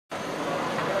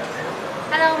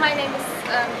Hello, my name is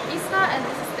Israa and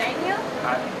this is Daniel.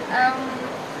 Hi.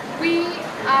 We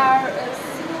are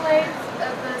simulate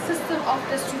the system of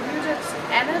distributed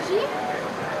energy,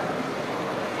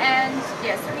 and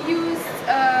yes, we use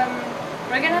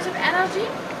regenerative energy,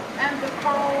 and the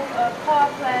power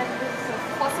plant is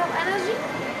fossil energy.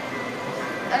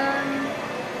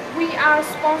 We are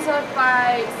sponsored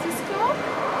by Cisco.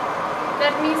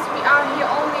 That means we are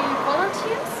here only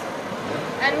volunteers,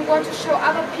 and we want to show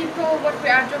other people what we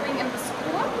are doing in the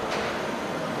school.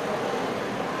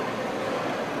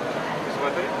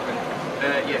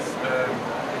 Yes,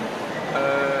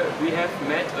 we have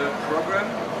made a program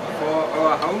for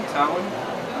our hometown,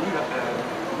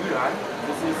 Mühlheim.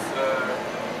 This is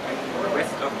in the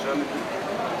west of Germany.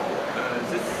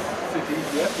 This city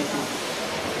here.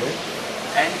 Okay.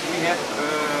 And we have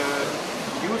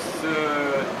used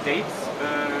dates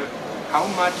how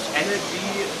much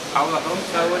energy our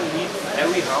hometown needs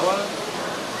every hour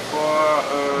for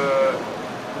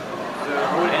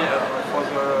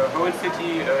the whole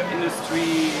city,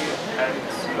 industry and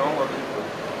normal people.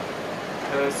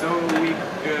 So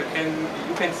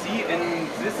you can see in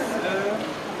this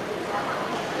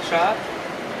chart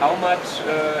how much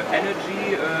energy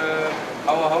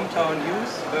our hometown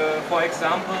use. For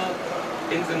example,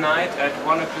 in the night at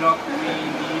 1 o'clock we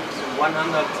need 110,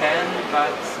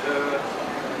 but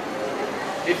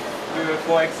if,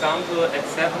 for example, at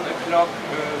 7 o'clock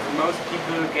most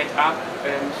people get up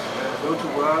and go to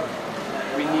work,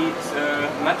 we need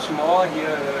much more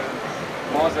here,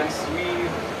 more than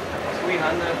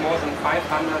 300, more than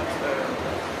 500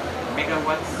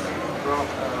 megawatts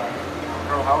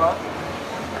per hour.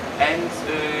 And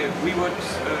we would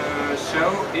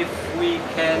show if we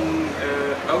can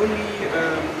only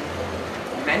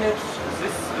manage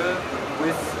this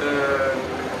with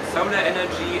solar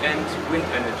energy and wind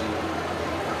energy.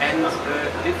 And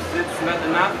if it's not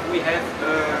enough, we have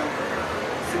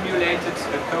simulated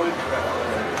a cold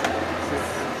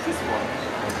this one.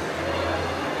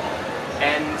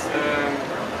 And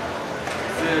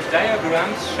the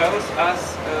diagram shows us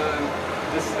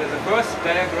the first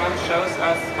diagram shows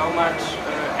us how much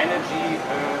energy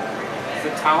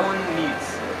the town needs.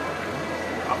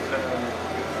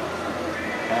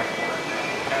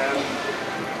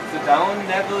 The down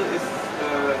level is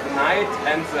the night,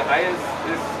 and the highest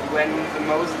is when the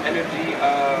most energy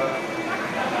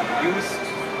used.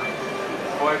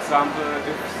 For example,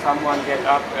 if someone gets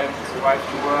up and drives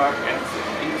to work and the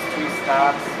industry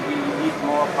starts, we need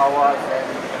more power than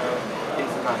in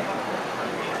the night.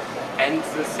 And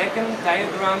the second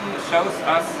diagram shows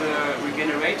us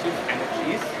regenerative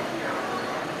energies.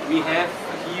 We have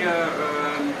here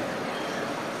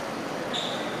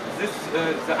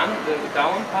the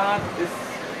down part is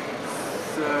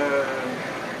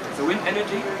the wind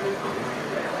energy.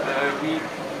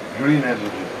 Green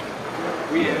energy.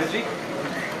 Green energy.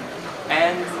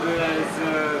 And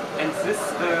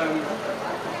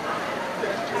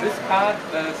this part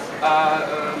are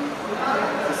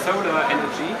the solar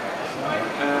energy.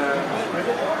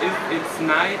 If it's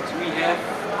night, we have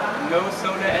no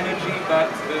solar energy,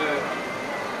 but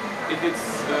if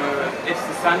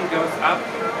the sun goes up,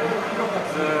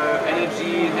 the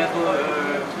energy level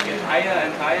gets higher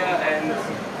and higher, and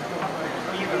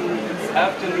even it's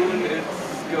afternoon, it's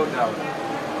go down.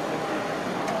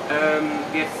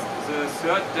 Yes, the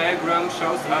third diagram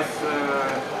shows us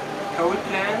coal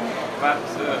plant, but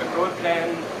a coal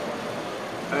plant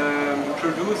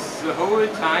produce the whole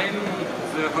time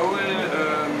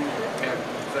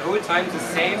the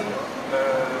same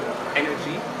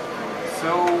energy. So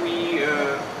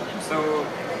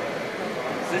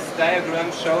this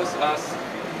diagram shows us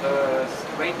a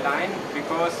straight line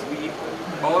because we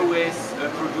always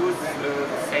produce the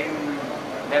same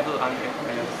level of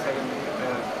energy.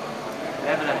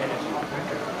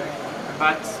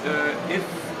 But if,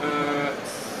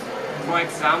 for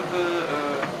example,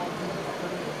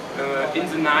 in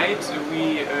the night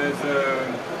the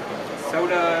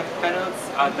solar panels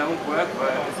don't work,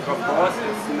 of course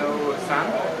it's no sun,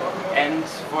 and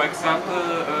for example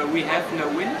we have no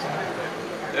wind,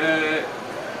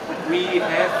 we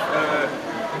have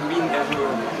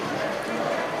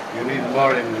you need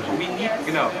more energy.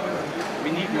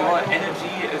 We need more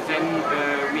energy than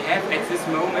we have at this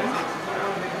moment.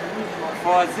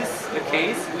 For this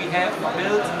case we have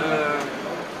built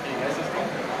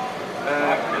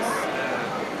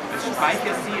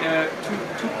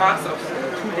two parts of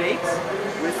two lakes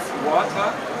with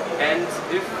water, and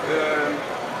if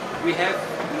we have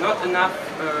not enough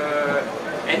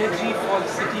energy for the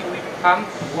city, we pump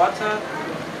water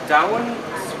down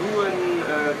through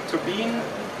a turbine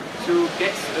to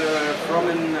get from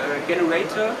a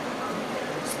generator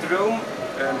Strom,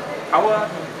 power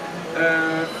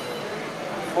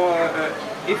for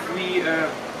if we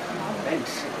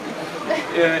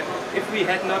if we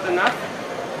had not enough,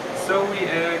 so we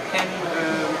can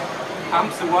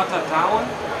pump the water down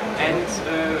and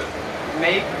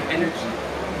make energy.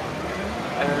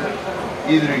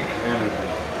 Hydric energy.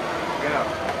 Yeah.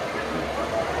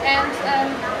 And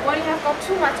when you have got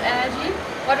too much energy,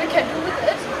 what we can do with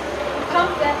it, we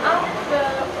pump then up the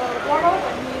water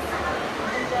when he's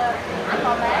in the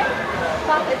underlag,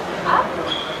 pump it up,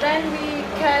 then we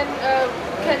can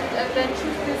then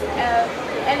choose this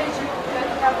energy when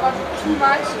we have got too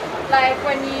much, like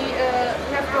when we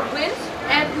have got wind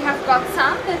and we have got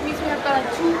sun, that means we have got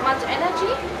too much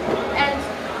energy, and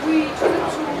we choose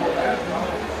it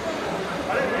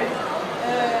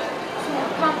to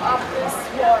pump up this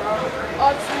water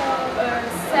or to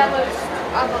sell it to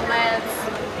other lands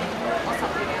or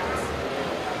something else.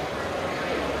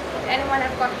 Anyone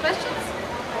have got questions?